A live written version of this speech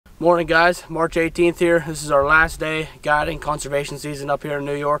Morning guys, March 18th here. This is our last day guiding conservation season up here in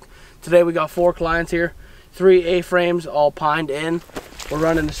New York. Today we got 4 clients here, 3 A-frames all pined in. We're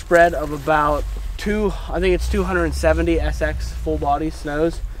running a spread of about 270 SX full body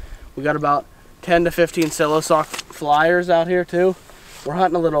snows. We got about 10 to 15 silo sock flyers out here too. We're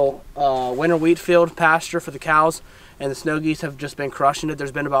hunting a little winter wheat field pasture for the cows, and the snow geese have just been crushing it.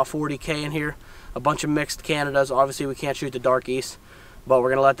 There's been about 40K in here, a bunch of mixed Canadas. Obviously we can't shoot the dark geese, but we're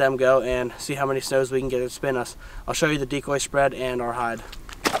gonna let them go and see how many snows we can get to spin us. I'll show you the decoy spread and our hide.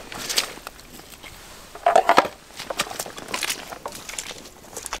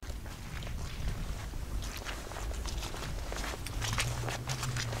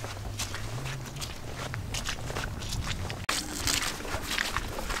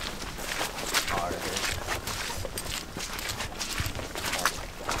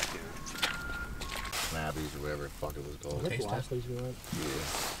 Or whatever the fuck it was called. Taste last place we went?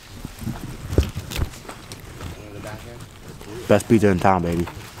 Yeah. Best pizza in town, baby.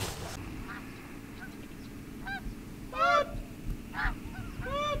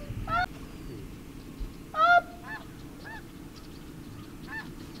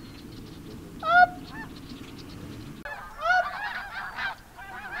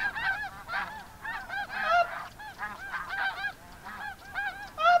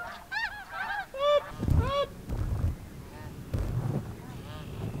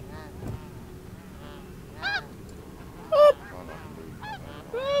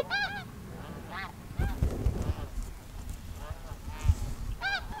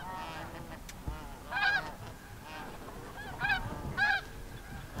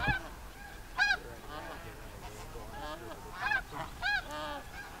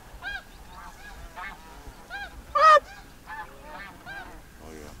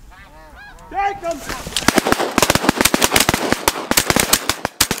 Take them!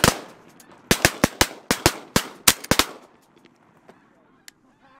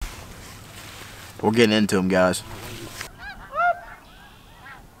 We're getting into them, guys.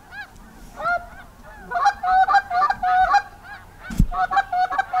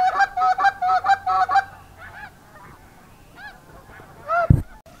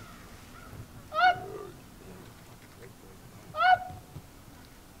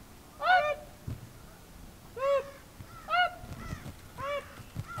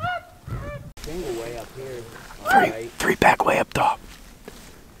 Single way up here. Three back way up top.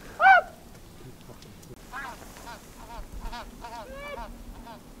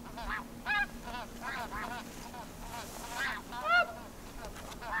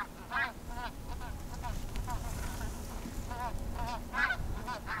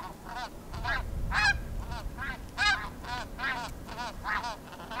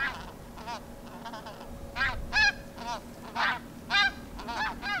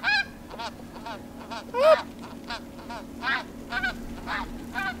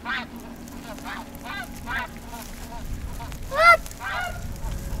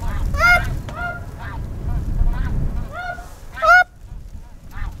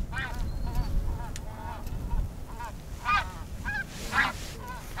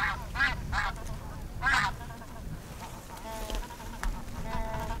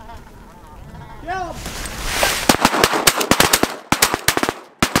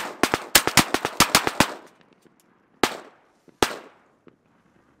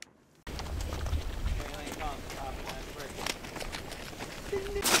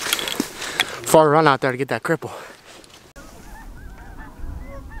 Far run out there to get that cripple.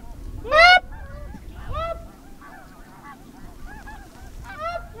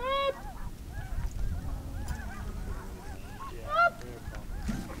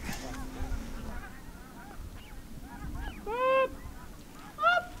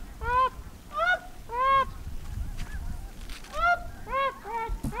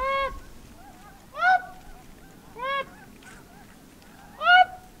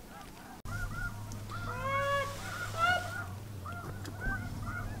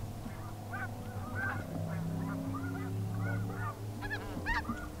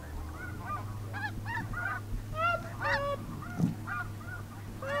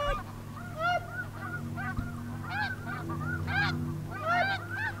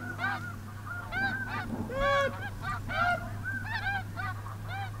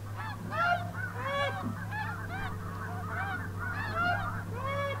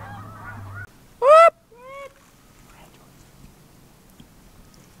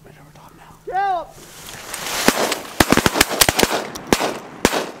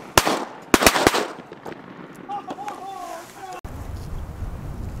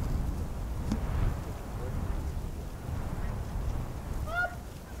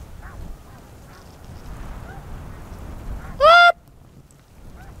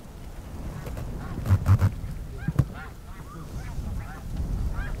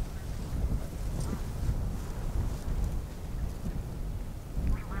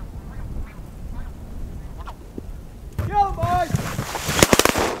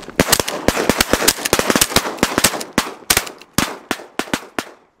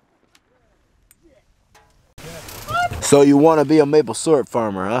 So you want to be a maple syrup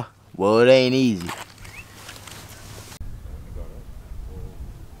farmer, huh? Well, it ain't easy.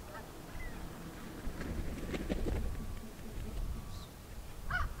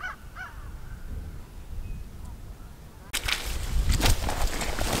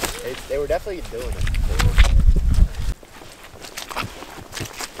 They were definitely doing it.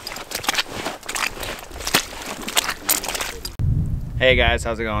 Hey guys,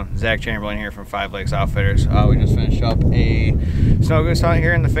 how's it going? Zach Chamberlain here from 5Lakes Outfitters. We just finished up a snow goose hunt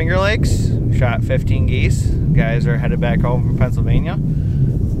here in the Finger Lakes. Shot 15 geese. Guys are headed back home from Pennsylvania.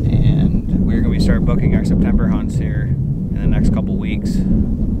 And we're going to start booking our September hunts here in the next couple weeks.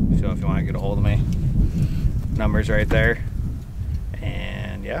 So if you want to get a hold of me, number's right there.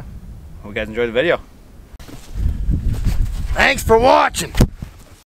 And yeah, hope you guys enjoyed the video. Thanks for watching.